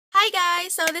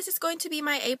guys, so this is going to be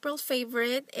my April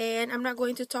favorite, and I'm not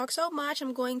going to talk so much.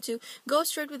 I'm going to go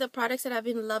straight with the products that I've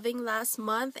been loving last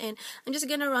month, and I'm just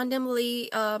gonna randomly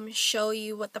show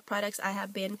you what the products I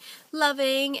have been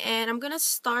loving. And I'm gonna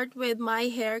start with my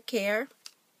hair care.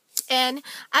 And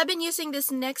I've been using this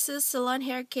Nexxus Salon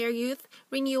Hair Care Youth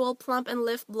Renewal Plump and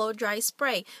Lift Blow Dry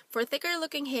Spray for thicker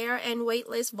looking hair and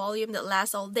weightless volume that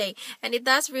lasts all day. And it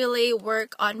does really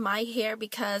work on my hair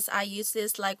because I use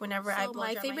this like whenever I blow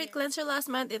dry my favorite cleanser last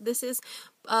month. This is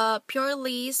Pure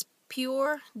Lee's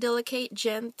Pure Delicate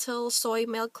Gentle Soy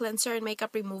Milk Cleanser and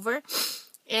Makeup Remover.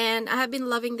 And I have been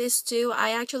loving this too.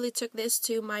 I actually took this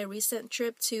to my recent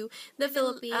trip to the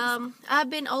Philippines. I've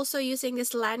been also using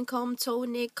this Lancome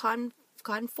Tonic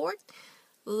Comfort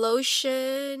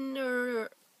Lotion,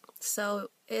 so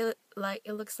it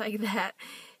looks like that.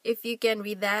 If you can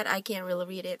read that, I can't really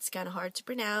read it. It's kind of hard to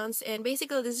pronounce. And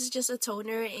basically, this is just a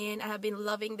toner, and I have been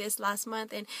loving this last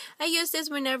month. And I use this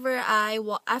whenever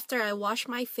after I wash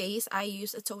my face. I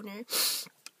use a toner,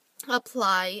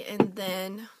 apply, and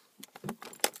then.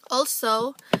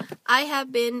 Also, I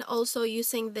have been also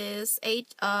using this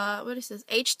H2O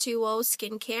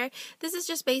skincare. This is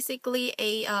just basically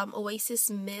a Oasis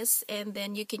mist, and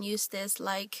then you can use this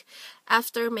like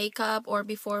after makeup or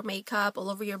before makeup all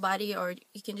over your body, or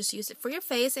you can just use it for your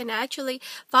face. And I actually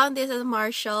found this at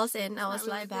Marshalls, and I was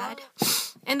like bad.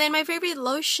 And then my favorite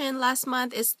lotion last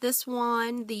month is this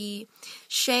one, the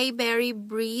Shea Berry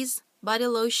Breeze body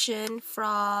lotion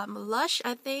from Lush,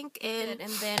 I think. And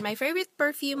then my favorite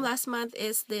perfume last month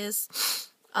is this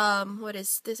what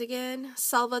is this again?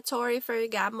 Salvatore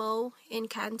Ferragamo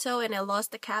Incanto, and I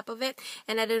lost the cap of it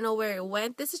and I don't know where it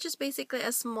went. This is just basically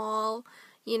a small,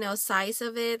 size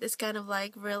of it. It's kind of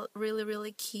like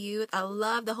really cute. I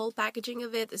love the whole packaging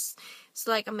of it. It's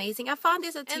like amazing. I found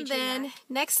this at TJ Maxx. And then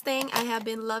next thing I have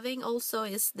been loving also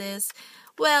is this.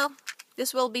 Well,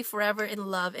 this will be forever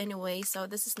in love anyway, so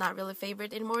this is not really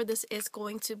favorite anymore. This is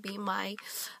going to be my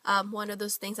one of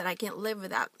those things that I can't live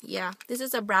without. Yeah, this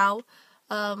is a brow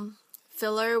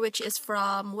filler, which is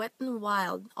from Wet n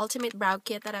Wild Ultimate Brow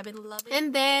Kit that I've been loving.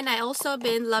 And then I also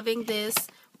been loving this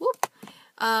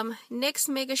NYX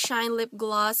Mega Shine Lip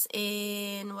Gloss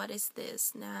in, what is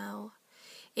this now?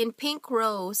 In Pink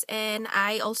Rose. And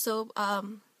I also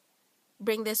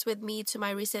bring this with me to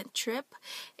my recent trip,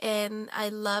 and I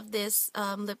love this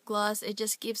lip gloss. It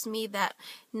just gives me that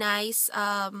nice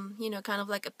kind of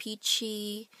like a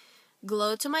peachy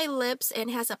glow to my lips,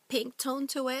 and has a pink tone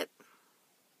to it,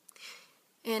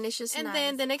 and it's just nice. And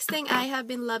then the next thing I have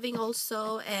been loving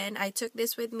also, and I took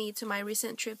this with me to my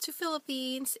recent trip to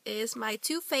Philippines, is my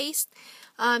Too Faced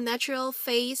Natural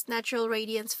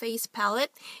Radiance Face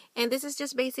Palette. And this is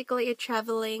just basically a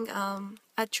travel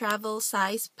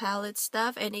size palette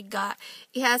stuff, and it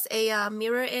has a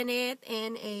mirror in it,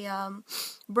 and a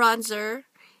bronzer,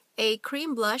 a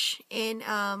cream blush, and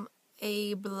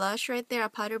a blush right there, a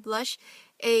powder blush,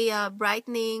 a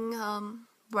brightening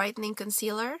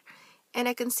concealer, and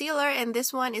a concealer. And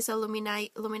this one is a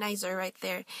luminizer right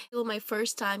there. It was my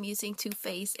first time using Too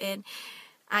Faced, and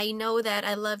I know that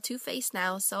I love Too Faced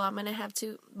now, so I'm gonna have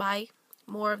to buy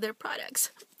more of their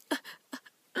products.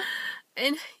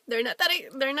 And they're not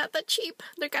that cheap.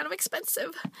 They're kind of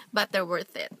expensive, but they're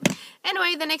worth it.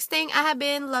 Anyway, the next thing I have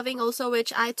been loving also,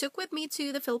 which I took with me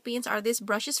to the Philippines, are these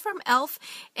brushes from e.l.f.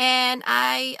 And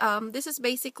this is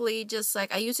basically just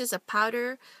like, I use this as a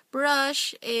powder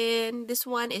brush, and this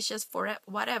one is just for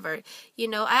whatever.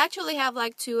 I actually have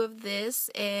like two of this,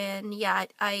 and yeah,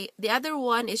 the other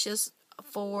one is just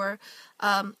for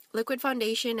liquid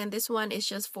foundation, and this one is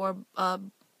just for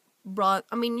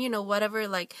whatever,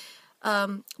 like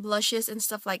blushes and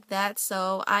stuff like that.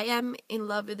 So I am in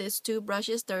love with these two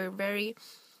brushes. They're very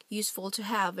useful to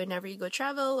have whenever you go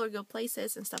travel or go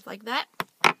places and stuff like that.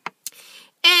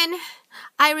 And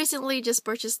I recently just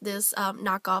purchased this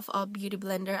knockoff of Beauty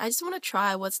Blender. I just want to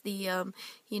try what's the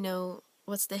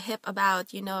what's the hip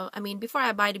about, before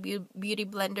I buy the Beauty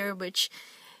Blender, which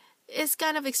is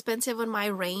kind of expensive on my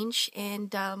range,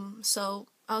 and so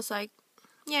I was like,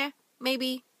 yeah,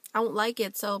 maybe I won't like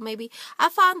it, so maybe. I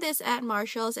found this at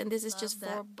Marshalls, and this is just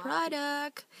for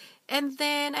product. And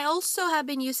then I also have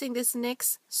been using this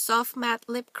NYX Soft Matte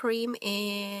Lip Cream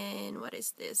in, what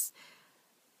is this?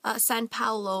 San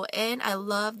Paulo, and I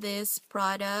love this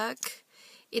product.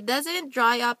 It doesn't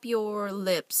dry up your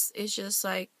lips. It's just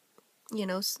like,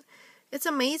 it's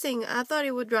amazing. I thought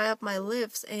it would dry up my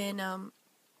lips, and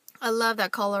I love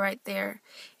that color right there.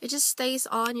 It just stays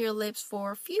on your lips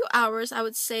for a few hours. I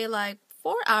would say like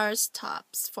 4 hours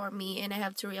tops for me, and I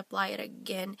have to reapply it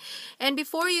again. And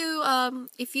before you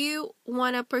if you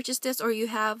want to purchase this, or you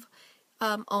have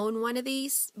own one of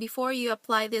these, before you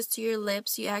apply this to your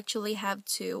lips, you actually have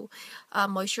to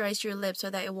moisturize your lips so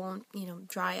that it won't,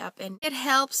 dry up, and it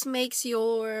helps makes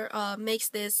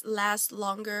this last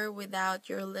longer without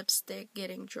your lipstick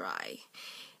getting dry.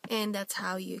 And that's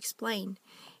how you explain.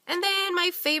 And then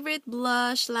my favorite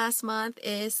blush last month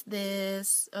is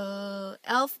this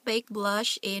e.l.f. Baked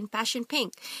Blush in Passion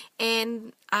Pink.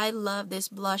 And I love this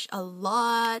blush a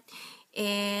lot.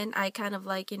 And I kind of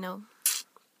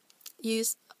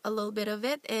use a little bit of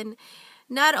it. And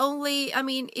not only,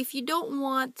 if you don't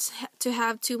want to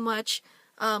have too much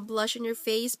blush on your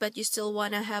face, but you still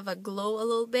want to have a glow a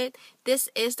little bit, this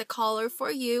is the color for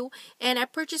you. And I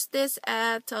purchased this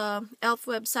at e.l.f.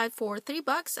 website for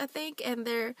 $3, I think, and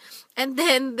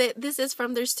then this is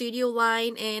from their studio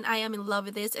line, and I am in love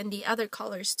with this and the other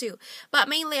colors too. But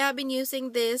mainly I've been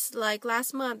using this like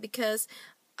last month because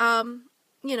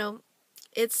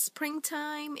it's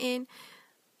springtime, and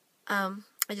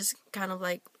I just kind of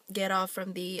get off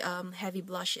from the heavy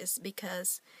blushes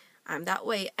because I'm that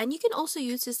way. And you can also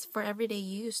use this for everyday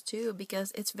use too,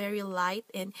 because it's very light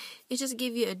and it just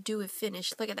gives you a dewy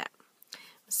finish. Look at that.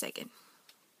 A second.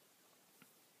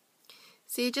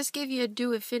 So it just gives you a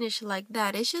dewy finish like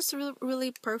that. It's just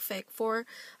really perfect for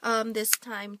this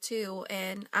time too.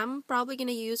 And I'm probably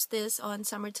gonna use this on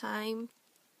summertime.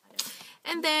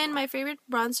 And then my favorite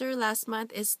bronzer last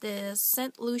month is this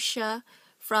St. Lucia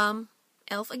from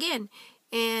e.l.f. again.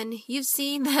 And you've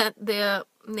seen that the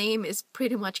name is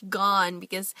pretty much gone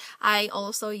because I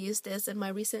also used this in my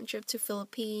recent trip to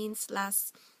Philippines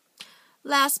last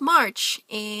March.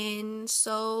 And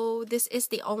so this is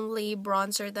the only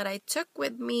bronzer that I took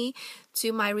with me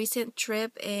to my recent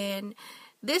trip, and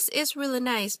this is really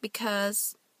nice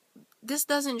because this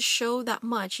doesn't show that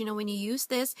much. When you use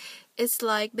this, it's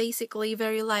like basically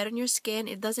very light on your skin.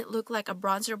 It doesn't look like a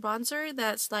bronzer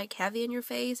that's like heavy on your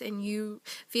face and you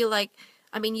feel like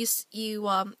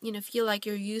you feel like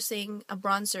you're using a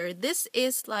bronzer. This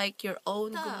is like your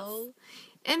own glow.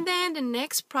 And then the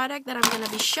next product that I'm gonna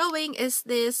be showing is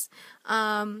this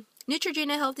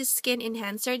Neutrogena Healthy Skin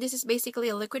Enhancer. This is basically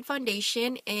a liquid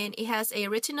foundation, and it has a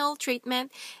retinol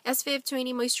treatment, SPF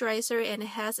 20 moisturizer, and it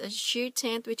has a sheer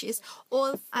tint, which is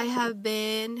all I have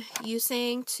been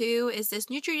using too. Is this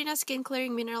Neutrogena Skin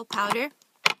Clearing Mineral Powder.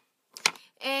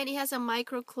 And it has a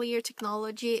micro clear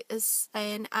technology,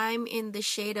 and I'm in the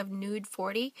shade of Nude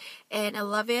 40, and I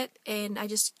love it. And I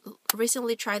just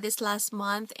recently tried this last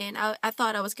month, and I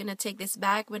thought I was gonna take this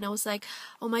back when I was like,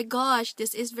 oh my gosh,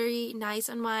 this is very nice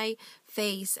on my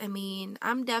face.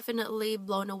 I'm definitely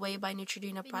blown away by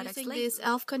Neutrogena products. Using this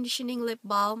e.l.f. conditioning lip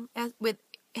balm it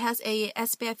has a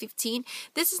SPF 15.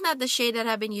 This is not the shade that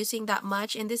I've been using that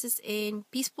much, and this is in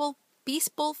Peaceful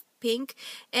Pink.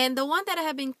 And the one that I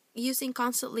have been using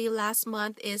constantly last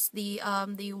month is the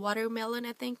watermelon,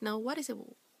 I think. No, what is it?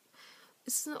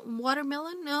 It's not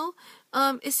watermelon. No,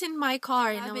 it's in my car,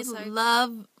 and I was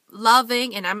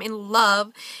loving, and I'm in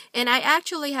love. And I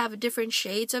actually have different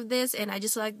shades of this, and I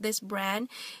just like this brand.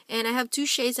 And I have two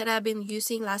shades that I've been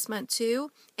using last month too,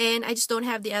 and I just don't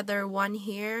have the other one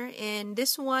here. And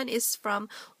this one is from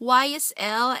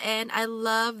YSL, and I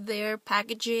love their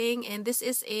packaging. And this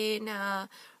is in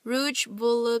Rouge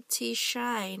Volupté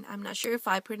Shine. I'm not sure if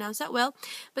I pronounced that well,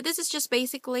 but this is just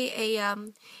basically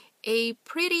a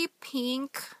pretty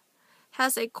pink,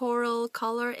 has a coral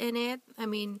color in it,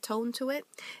 tone to it.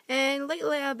 And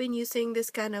lately I've been using this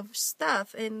kind of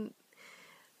stuff, and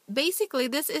basically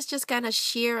this is just kind of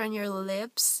sheer on your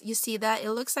lips. You see that? It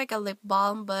looks like a lip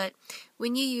balm, but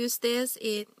when you use this,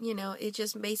 it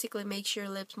just basically makes your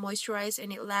lips moisturize,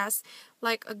 and it lasts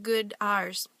like a good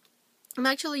hours. I'm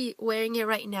actually wearing it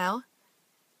right now,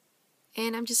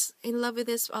 and I'm just in love with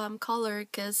this color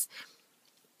because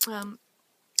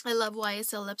I love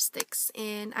YSL lipsticks,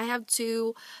 and I have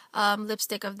two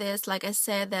lipstick of this. Like I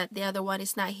said, that the other one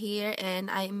is not here, and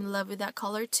I'm in love with that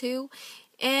color too.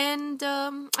 And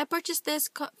I purchased this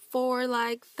for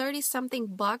like 30 something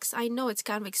bucks. I know it's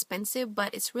kind of expensive,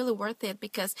 but it's really worth it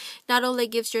because not only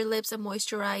gives your lips a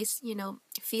moisturized,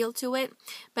 feel to it,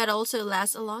 but also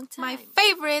lasts a long time. My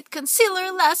favorite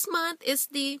concealer last month is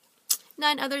the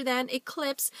none other than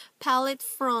Eclipse palette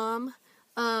from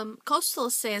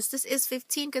Coastal Scents. This is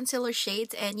 15 concealer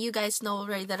shades, and you guys know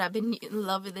already that I've been in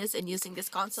love with this and using this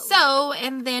constantly. So,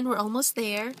 and then we're almost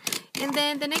there. And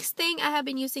then the next thing I have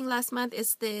been using last month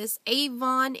is this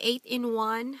Avon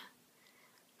 8-in-1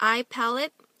 eye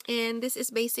palette, and this is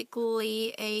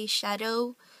basically a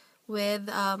shadow with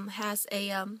has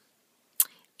a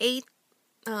 8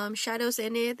 shadows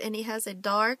in it, and it has a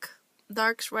dark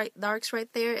darks right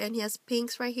there, and he has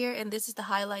pinks right here, and this is the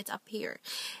highlights up here.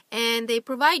 And they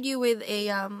provide you with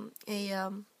a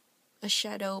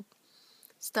shadow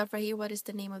stuff right here. What is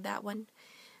the name of that one?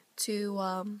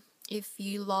 To if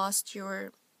you lost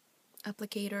your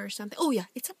applicator or something. Oh yeah,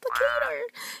 it's applicator.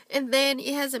 And then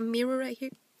it has a mirror right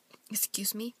here.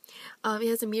 Excuse me. It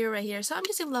has a mirror right here. So I'm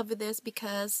just in love with this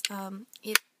because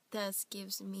it does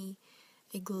gives me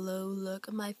a glow look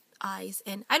on my eyes.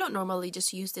 And I don't normally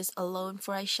just use this alone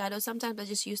for eyeshadow. Sometimes I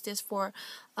just use this for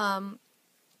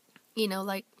you know,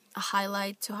 like a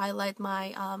highlight to highlight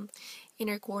my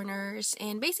inner corners,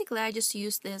 and basically I just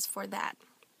use this for that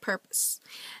purpose.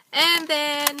 And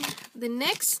then the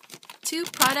next two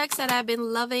products that I've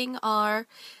been loving are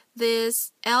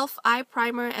this e.l.f. eye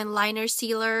primer and liner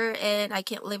sealer, and I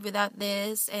can't live without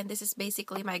this. And this is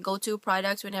basically my go-to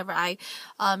products whenever I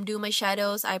do my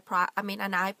shadows. I mean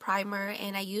an eye primer,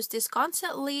 and I use this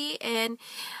constantly. And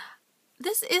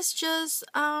this is just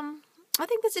I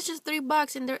think this is just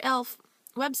 $3 in their e.l.f.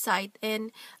 website,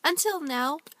 and until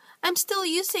now I'm still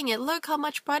using it. Look how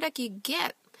much product you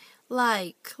get.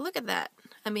 Like, look at that.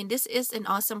 I mean, this is an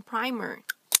awesome primer.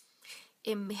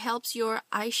 It helps your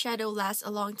eyeshadow last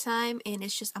a long time, and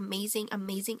it's just amazing,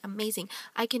 amazing, amazing.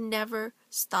 I can never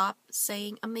stop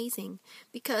saying amazing,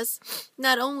 because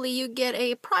not only you get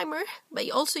a primer, but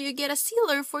also you get a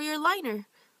sealer for your liner.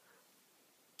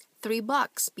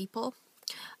 $3, people.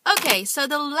 Okay, so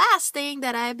the last thing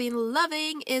that I've been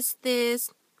loving is this.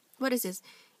 What is this?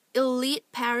 Elite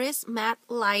Paris matte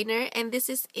liner, and this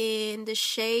is in the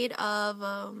shade of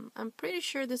I'm pretty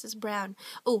sure this is brown.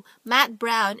 Oh, matte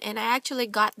brown. And I actually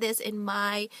got this in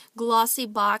my glossy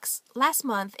box last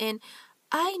month, and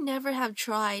I never have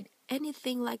tried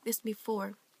anything like this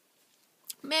before.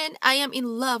 Man, I am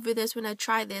in love with this when I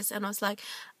try this, and I was like,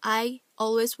 I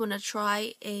always want to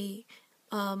try a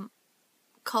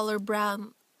color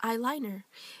brown eyeliner,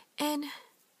 and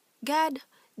God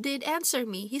did answer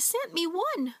me. He sent me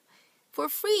one for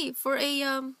free for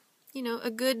a you know, a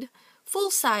good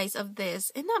full size of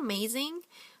this. Isn't that amazing?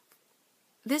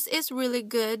 This is really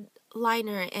good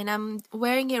liner, and I'm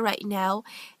wearing it right now,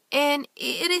 and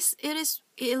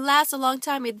it lasts a long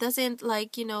time. It doesn't,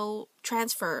 like, you know,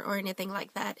 transfer or anything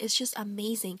like that. It's just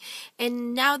amazing.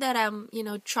 And now that I'm, you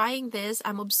know, trying this,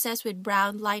 I'm obsessed with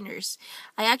brown liners.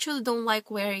 I actually don't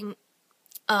like wearing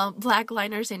black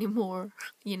liners anymore,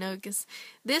 you know, because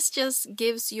this just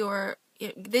gives your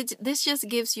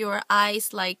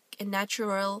eyes like a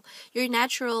natural, your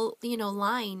natural, you know,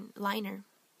 liner,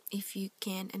 if you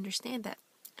can understand that.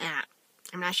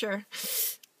 I'm not sure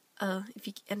if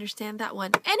you understand that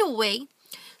one. Anyway,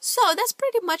 so that's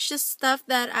pretty much the stuff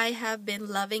that I have been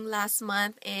loving last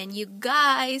month. And you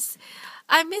guys,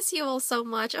 I miss you all so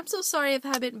much. I'm so sorry if I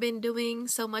haven't been doing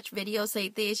so much videos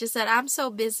lately. It's just that I'm so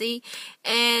busy,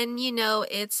 and you know,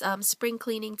 it's spring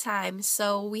cleaning time,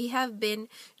 so we have been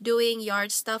doing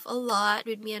yard stuff a lot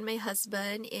with me and my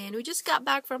husband, and we just got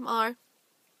back from our,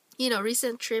 you know,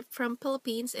 recent trip from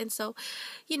Philippines. And so,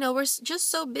 you know, we're just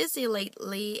so busy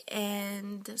lately,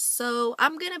 and so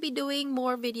I'm gonna be doing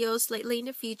more videos lately in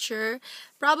the future,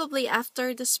 probably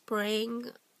after the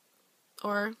spring,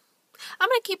 or I'm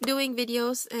gonna keep doing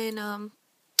videos. And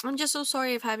I'm just so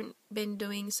sorry if I haven't been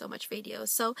doing so much videos.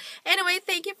 So anyway,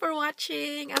 thank you for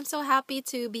watching. I'm so happy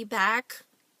to be back.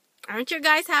 Aren't you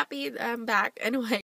guys happy that I'm back? Anyway.